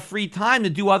a lot of free time to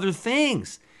do other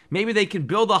things. Maybe they can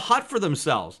build a hut for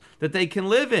themselves that they can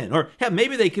live in. Or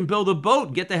maybe they can build a boat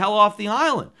and get the hell off the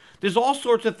island. There's all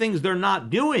sorts of things they're not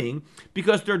doing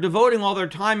because they're devoting all their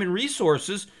time and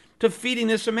resources to feeding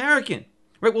this American.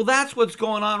 Right? Well, that's what's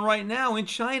going on right now in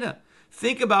China.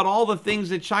 Think about all the things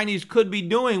that Chinese could be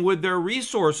doing with their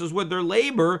resources, with their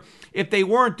labor, if they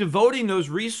weren't devoting those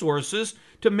resources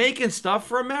to making stuff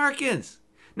for Americans.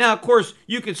 Now, of course,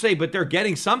 you could say, but they're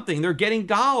getting something. They're getting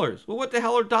dollars. Well, what the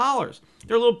hell are dollars?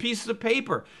 They're little pieces of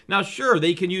paper. Now, sure,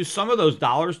 they can use some of those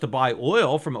dollars to buy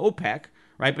oil from OPEC,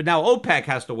 right? But now OPEC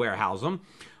has to warehouse them.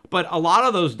 But a lot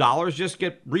of those dollars just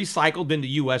get recycled into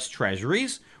U.S.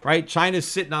 treasuries, right? China's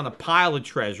sitting on a pile of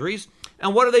treasuries.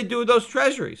 And what do they do with those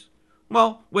treasuries?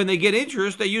 Well, when they get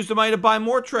interest, they use the money to buy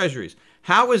more treasuries.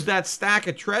 How is that stack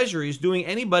of treasuries doing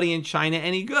anybody in China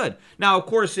any good? Now, of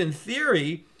course, in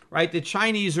theory, right, the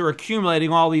Chinese are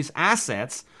accumulating all these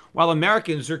assets while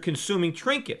Americans are consuming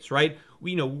trinkets, right?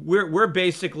 We're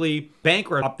basically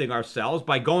bankrupting ourselves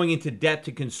by going into debt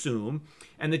to consume,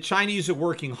 and the Chinese are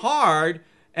working hard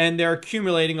and they're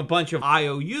accumulating a bunch of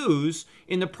IOUs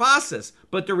in the process.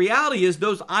 But the reality is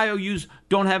those IOUs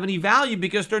don't have any value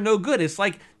because they're no good. It's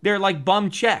like they're like bum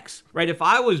checks, right? If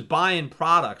I was buying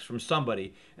products from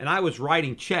somebody and I was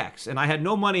writing checks and I had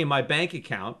no money in my bank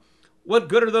account, what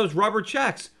good are those rubber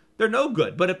checks? They're no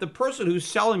good. But if the person who's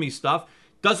selling me stuff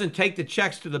doesn't take the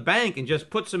checks to the bank and just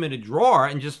puts them in a drawer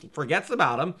and just forgets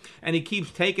about them, and he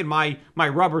keeps taking my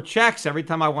rubber checks every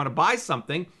time I want to buy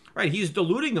something, right? He's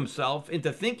deluding himself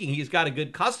into thinking he's got a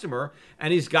good customer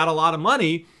and he's got a lot of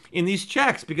money in these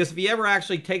checks, because if he ever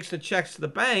actually takes the checks to the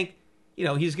bank,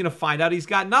 he's going to find out he's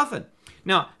got nothing.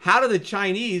 Now, how do the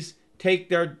Chinese take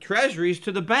their treasuries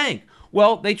to the bank?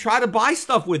 Well, they try to buy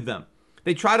stuff with them.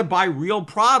 They try to buy real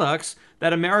products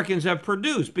that Americans have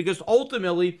produced, because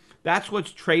ultimately that's what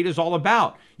trade is all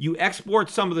about. You export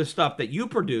some of the stuff that you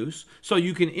produce so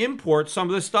you can import some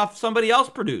of the stuff somebody else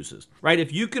produces, right?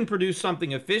 If you can produce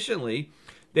something efficiently,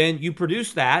 then you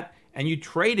produce that and you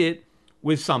trade it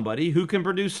with somebody who can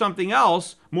produce something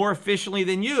else more efficiently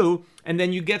than you, and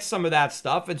then you get some of that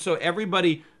stuff. And so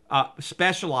everybody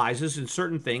specializes in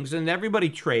certain things, and everybody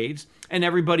trades, and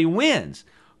everybody wins.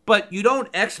 But you don't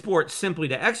export simply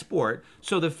to export.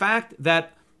 So the fact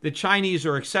that the Chinese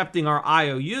are accepting our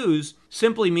IOUs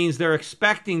simply means they're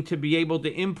expecting to be able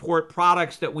to import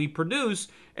products that we produce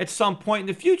at some point in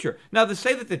the future. Now, to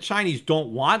say that the Chinese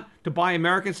don't want to buy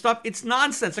American stuff, it's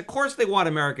nonsense. Of course they want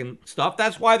American stuff.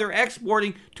 That's why they're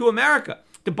exporting to America,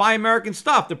 to buy American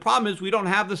stuff. The problem is we don't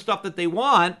have the stuff that they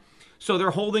want, so they're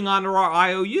holding on to our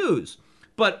IOUs.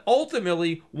 But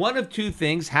ultimately, one of two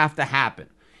things have to happen.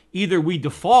 Either we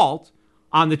default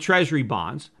on the treasury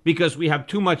bonds because we have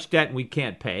too much debt and we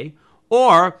can't pay,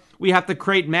 or we have to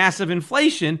create massive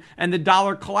inflation and the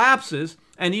dollar collapses,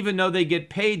 and even though they get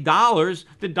paid dollars,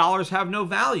 the dollars have no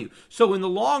value. So in the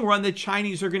long run, the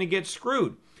Chinese are going to get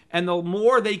screwed. And the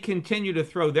more they continue to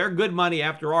throw their good money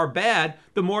after our bad,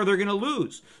 the more they're going to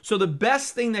lose. So the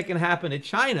best thing that can happen to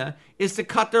China is to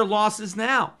cut their losses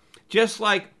now. Just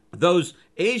like those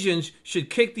Asians should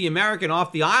kick the American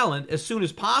off the island as soon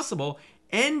as possible,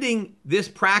 ending this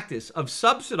practice of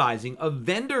subsidizing, of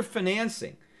vendor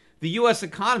financing the U.S.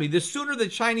 economy. The sooner the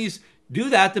Chinese do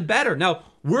that, the better. Now,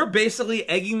 we're basically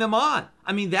egging them on.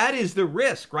 I mean, that is the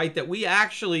risk, right? That we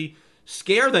actually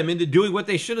scare them into doing what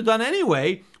they should have done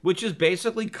anyway, which is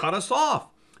basically cut us off.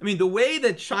 I mean, the way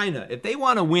that China, if they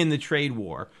want to win the trade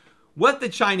war, what the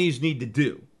Chinese need to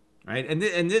do, right? And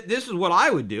this is what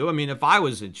I would do. I mean, if I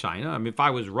was in China, I mean, if I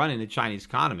was running the Chinese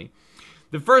economy,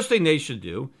 the first thing they should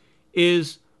do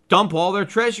is dump all their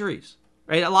treasuries,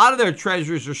 right? A lot of their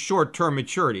treasuries are short-term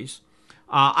maturities.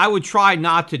 I would try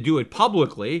not to do it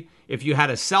publicly. If you had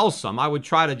to sell some, I would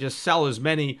try to just sell as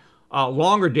many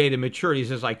longer dated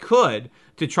maturities as I could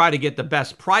to try to get the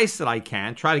best price that I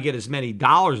can, try to get as many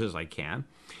dollars as I can.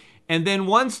 And then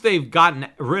once they've gotten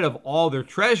rid of all their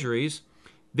treasuries,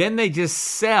 then they just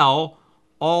sell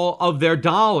all of their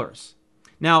dollars.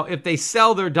 Now, if they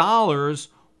sell their dollars,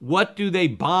 what do they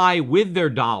buy with their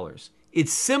dollars?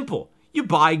 It's simple. You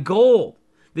buy gold.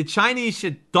 The Chinese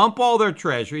should dump all their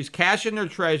treasuries, cash in their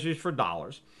treasuries for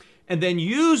dollars, and then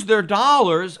use their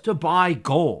dollars to buy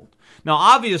gold. Now,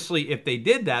 obviously, if they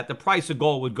did that, the price of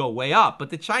gold would go way up. But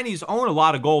the Chinese own a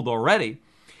lot of gold already.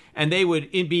 and they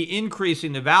would be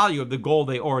increasing the value of the gold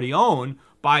they already own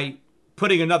by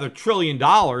putting another $1 trillion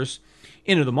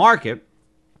into the market.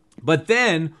 But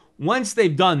then once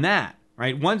they've done that,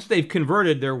 right, once they've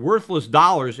converted their worthless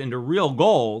dollars into real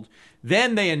gold,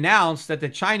 then they announce that the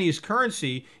Chinese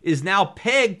currency is now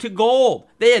pegged to gold.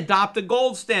 They adopt the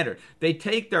gold standard. They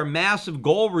take their massive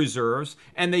gold reserves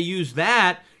and they use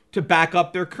that to back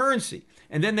up their currency.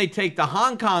 And then they take the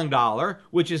Hong Kong dollar,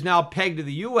 which is now pegged to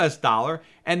the US dollar,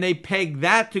 and they peg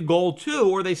that to gold too,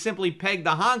 or they simply peg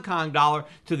the Hong Kong dollar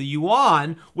to the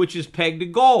yuan, which is pegged to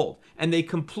gold. And they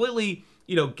completely,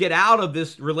 get out of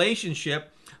this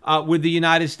relationship with the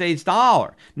United States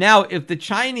dollar. Now, if the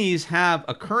Chinese have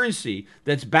a currency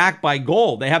that's backed by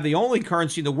gold, they have the only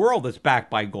currency in the world that's backed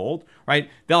by gold, right?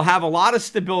 They'll have a lot of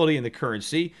stability in the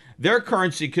currency. Their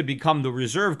currency could become the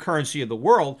reserve currency of the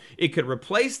world. It could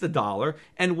replace the dollar.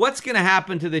 And what's going to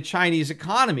happen to the Chinese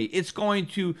economy? It's going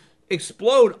to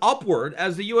explode upward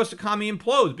as the U.S. economy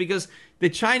implodes, because the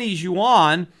Chinese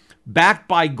yuan backed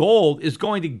by gold is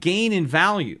going to gain in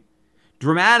value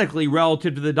dramatically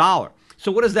relative to the dollar.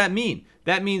 So what does that mean?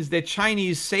 That means that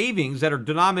Chinese savings that are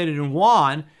denominated in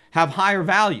yuan have higher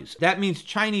values. That means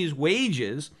Chinese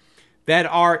wages that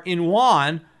are in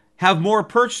yuan have more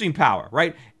purchasing power,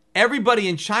 right? Everybody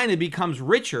in China becomes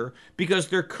richer because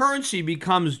their currency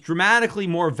becomes dramatically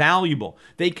more valuable.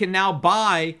 They can now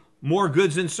buy more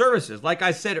goods and services. Like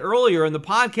I said earlier in the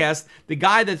podcast, the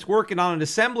guy that's working on an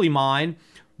assembly line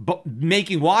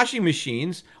making washing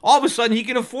machines, all of a sudden he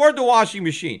can afford the washing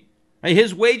machine.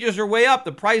 His wages are way up.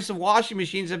 The price of washing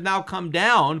machines have now come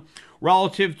down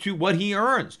relative to what he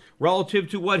earns, relative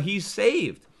to what he's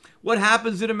saved. What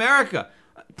happens in America?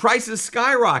 Prices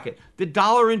skyrocket. The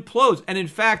dollar implodes. And in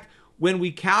fact, when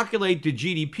we calculate the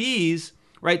GDPs,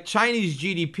 right, Chinese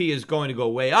GDP is going to go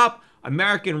way up.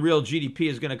 American real GDP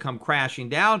is going to come crashing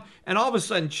down. And all of a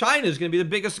sudden, China is going to be the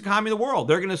biggest economy in the world.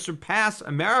 They're going to surpass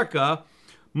America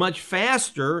much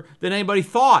faster than anybody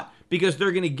thought, because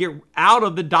they're going to get out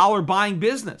of the dollar buying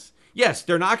business. Yes,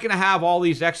 they're not going to have all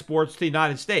these exports to the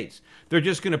United States. They're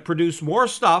just going to produce more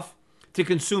stuff to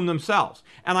consume themselves.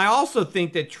 And I also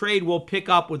think that trade will pick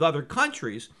up with other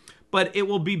countries, but it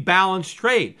will be balanced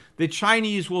trade. The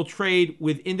Chinese will trade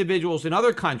with individuals in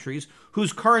other countries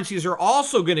whose currencies are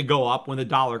also going to go up when the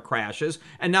dollar crashes,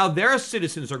 and now their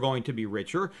citizens are going to be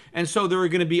richer, and so there are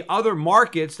going to be other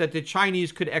markets that the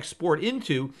Chinese could export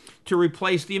into to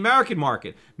replace the American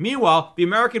market. Meanwhile, the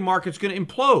American market's going to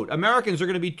implode. Americans are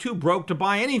going to be too broke to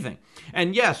buy anything.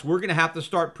 And yes, we're going to have to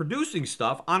start producing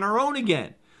stuff on our own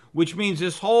again, which means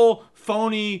this whole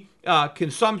phony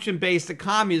consumption-based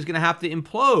economy is going to have to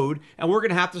implode, and we're going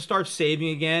to have to start saving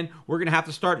again. We're going to have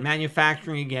to start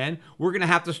manufacturing again. We're going to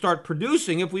have to start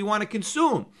producing if we want to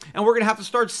consume, and we're going to have to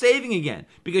start saving again,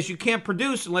 because you can't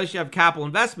produce unless you have capital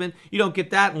investment. You don't get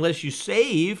that unless you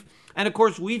save. And of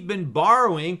course, we've been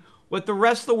borrowing what the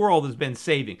rest of the world has been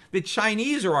saving. The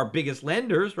Chinese are our biggest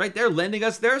lenders, right? They're lending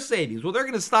us their savings. Well, they're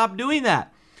going to stop doing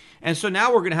that. And so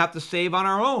now we're going to have to save on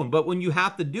our own. But when you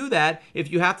have to do that,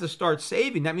 if you have to start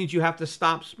saving, that means you have to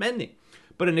stop spending.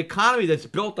 But an economy that's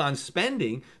built on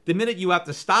spending, the minute you have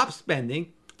to stop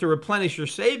spending to replenish your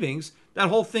savings, that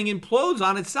whole thing implodes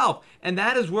on itself. And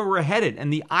that is where we're headed.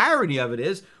 And the irony of it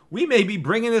is we may be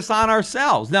bringing this on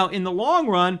ourselves. Now, in the long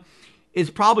run, it's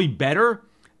probably better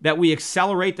that we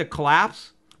accelerate the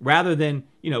collapse rather than,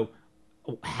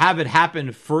 have it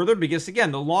happen further, because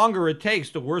again, the longer it takes,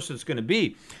 the worse it's going to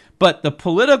be. But the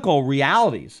political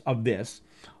realities of this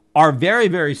are very,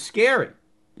 very scary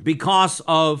because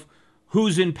of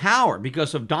who's in power,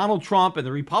 because of Donald Trump and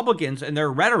the Republicans and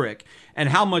their rhetoric and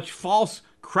how much false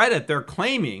credit they're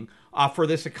claiming for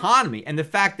this economy, and the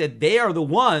fact that they are the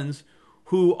ones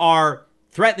who are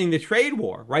threatening the trade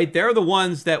war, right? They're the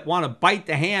ones that want to bite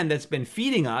the hand that's been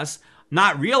feeding us,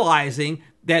 not realizing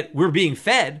that we're being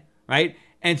fed, right?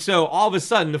 And so all of a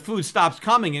sudden the food stops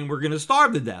coming and we're going to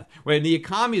starve to death, right? And the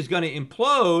economy is going to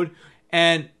implode,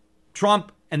 and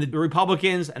Trump and the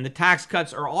Republicans and the tax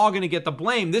cuts are all going to get the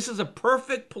blame. This is a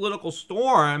perfect political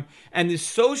storm, and this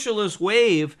socialist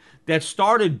wave that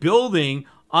started building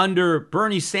under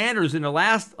Bernie Sanders in the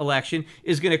last election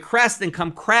is going to crest and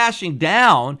come crashing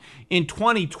down in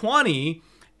 2020.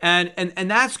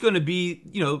 And that's going to be,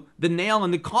 the nail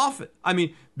in the coffin. I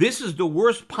mean, this is the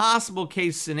worst possible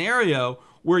case scenario,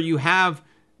 where you have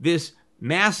this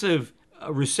massive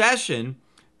recession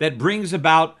that brings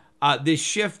about this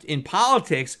shift in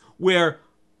politics, where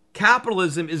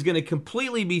capitalism is going to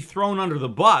completely be thrown under the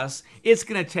bus. It's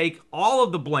going to take all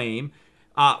of the blame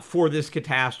for this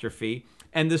catastrophe.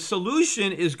 And the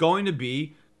solution is going to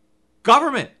be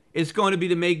government. It's going to be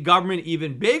to make government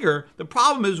even bigger. The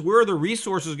problem is, where are the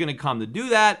resources going to come to do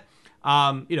that?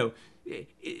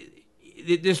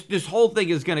 This whole thing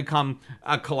is going to come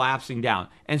collapsing down.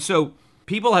 And so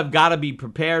people have got to be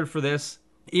prepared for this,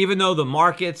 even though the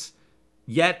markets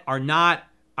yet are not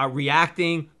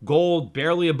reacting. Gold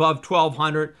barely above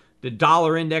 1,200. The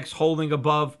dollar index holding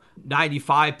above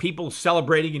 95. People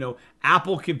celebrating,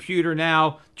 Apple Computer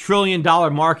now, $1 trillion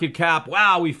market cap.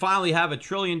 Wow, we finally have a $1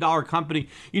 trillion company.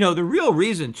 The real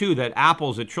reason, too, that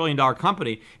Apple's a $1 trillion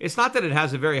company, it's not that it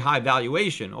has a very high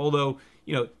valuation, although,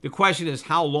 the question is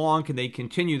how long can they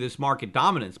continue this market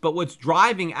dominance? But what's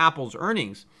driving Apple's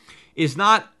earnings is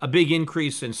not a big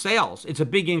increase in sales. It's a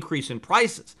big increase in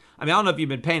prices. I don't know if you've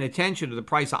been paying attention to the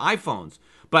price of iPhones,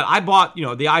 but I bought, the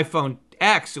iPhone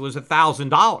X, it was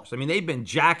 $1,000. They've been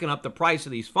jacking up the price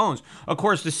of these phones. Of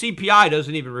course, the CPI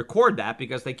doesn't even record that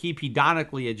because they keep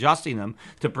hedonically adjusting them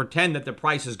to pretend that the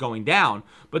price is going down,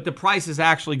 but the price is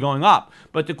actually going up.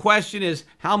 But the question is,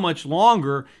 how much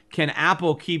longer can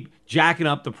Apple keep jacking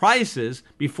up the prices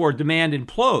before demand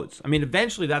implodes?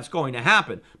 Eventually that's going to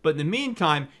happen. But in the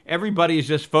meantime, everybody is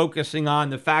just focusing on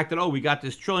the fact that, we got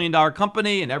this $1 trillion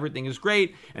company and everything is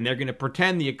great, and they're going to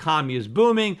pretend the economy is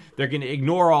booming. They're going to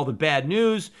ignore all the bad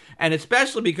news. And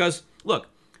especially because, look,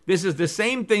 this is the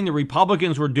same thing the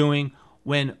Republicans were doing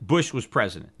when Bush was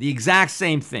president. The exact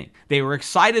same thing. They were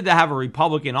excited to have a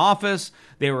Republican office.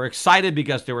 They were excited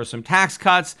because there were some tax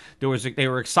cuts. They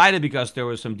were excited because there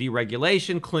was some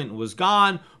deregulation. Clinton was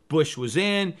gone. Bush was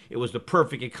in. It was the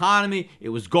perfect economy. It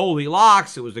was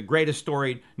Goldilocks. It was the greatest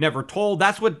story never told.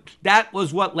 That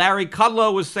was what Larry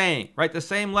Kudlow was saying, right? The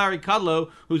same Larry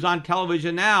Kudlow who's on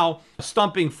television now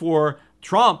stumping for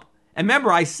Trump. And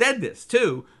remember, I said this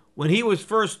too when he was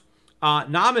first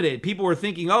nominated. People were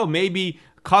thinking, maybe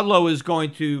Kudlow is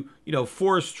going to,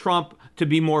 force Trump to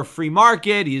be more free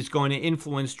market. He's going to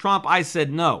influence Trump. I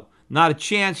said, no, not a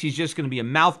chance. He's just going to be a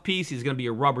mouthpiece. He's going to be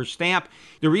a rubber stamp.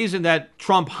 The reason that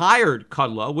Trump hired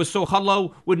Kudlow was so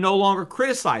Kudlow would no longer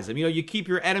criticize him. You keep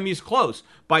your enemies close.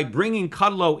 By bringing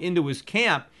Kudlow into his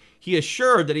camp, he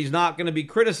assured that he's not going to be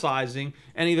criticizing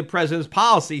any of the president's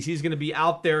policies. He's going to be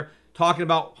out there talking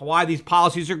about why these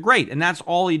policies are great. And that's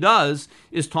all he does,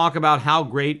 is talk about how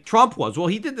great Trump was. Well,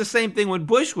 he did the same thing when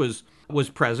Bush was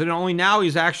president, only now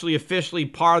he's actually officially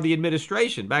part of the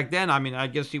administration. Back then, I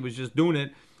guess he was just doing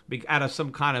it out of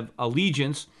some kind of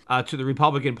allegiance to the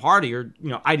Republican Party, or,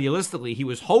 idealistically, he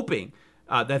was hoping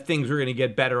that things were going to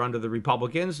get better under the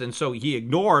Republicans. And so he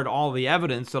ignored all the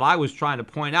evidence that I was trying to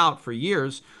point out for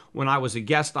years when I was a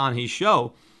guest on his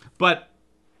show. But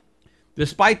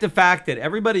despite the fact that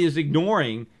everybody is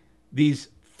ignoring these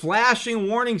flashing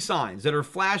warning signs that are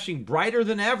flashing brighter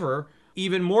than ever,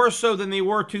 even more so than they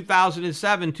were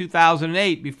 2007,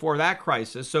 2008, before that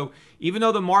crisis. So even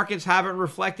though the markets haven't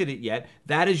reflected it yet,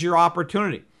 that is your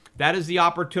opportunity. That is the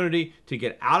opportunity to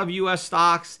get out of U.S.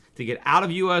 stocks, to get out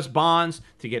of U.S. bonds,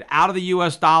 to get out of the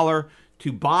U.S. dollar,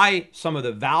 to buy some of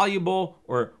the valuable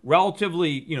or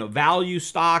relatively, value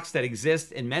stocks that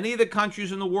exist in many of the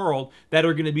countries in the world that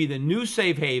are going to be the new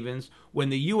safe havens when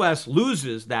the U.S.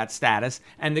 loses that status,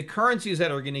 and the currencies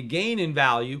that are going to gain in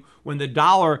value when the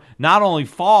dollar not only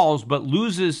falls but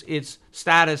loses its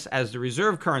status as the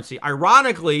reserve currency.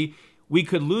 Ironically, we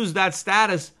could lose that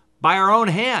status by our own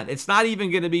hand. It's not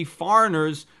even going to be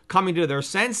foreigners coming to their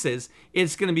senses.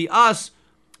 It's going to be us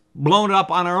blown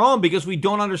up on our own because we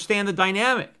don't understand the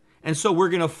dynamic. And so we're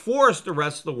going to force the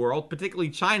rest of the world, particularly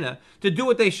China, to do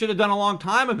what they should have done a long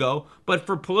time ago. But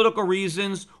for political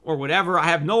reasons or whatever, I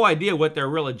have no idea what their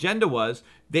real agenda was.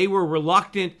 They were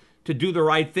reluctant to do the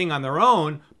right thing on their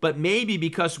own. But maybe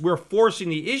because we're forcing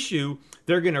the issue,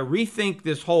 they're going to rethink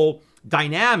this whole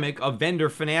dynamic of vendor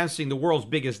financing the world's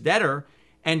biggest debtor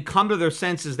and come to their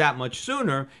senses that much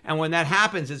sooner. And when that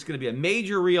happens, it's going to be a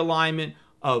major realignment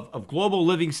of global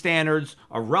living standards,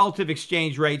 of relative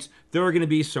exchange rates. There are going to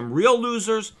be some real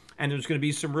losers, and there's going to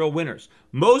be some real winners.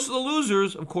 Most of the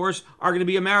losers, of course, are going to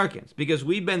be Americans, because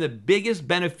we've been the biggest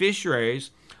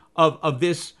beneficiaries of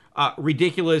this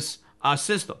ridiculous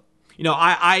system.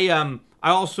 I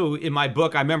also, in my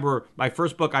book, I remember my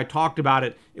first book, I talked about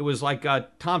it. It was like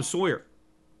Tom Sawyer.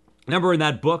 Remember in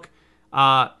that book,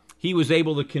 he was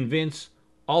able to convince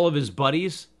all of his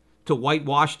buddies to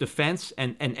whitewash the fence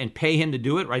and pay him to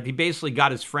do it, right? He basically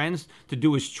got his friends to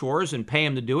do his chores and pay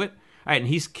him to do it. Right, and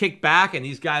he's kicked back, and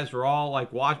these guys were all like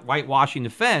whitewashing the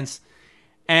fence.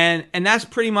 And that's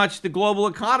pretty much the global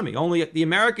economy. Only the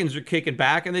Americans are kicking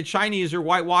back and the Chinese are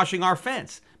whitewashing our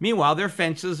fence. Meanwhile, their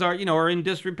fences are in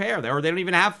disrepair, or they don't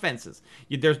even have fences.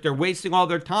 They're wasting all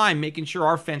their time making sure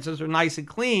our fences are nice and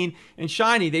clean and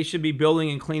shiny. They should be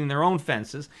building and cleaning their own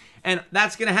fences. And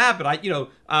that's going to happen.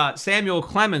 Samuel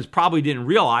Clemens probably didn't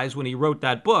realize when he wrote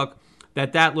that book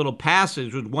that little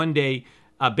passage would one day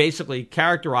basically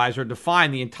characterize or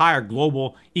define the entire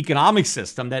global economic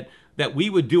system, that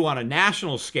we would do on a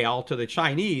national scale to the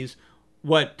Chinese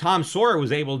what Tom Sawyer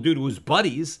was able to do to his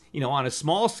buddies, on a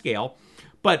small scale.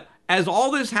 But as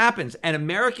all this happens and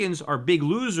Americans are big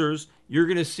losers, you're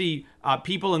going to see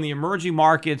people in the emerging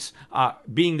markets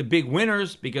being the big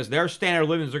winners because their standard of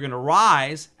living are going to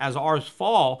rise as ours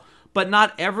fall. But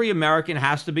not every American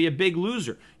has to be a big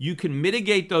loser. You can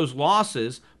mitigate those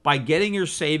losses by getting your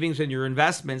savings and your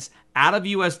investments out of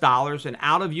U.S. dollars and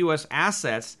out of U.S.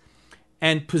 assets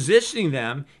and positioning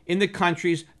them in the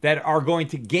countries that are going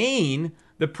to gain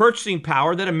the purchasing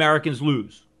power that Americans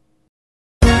lose.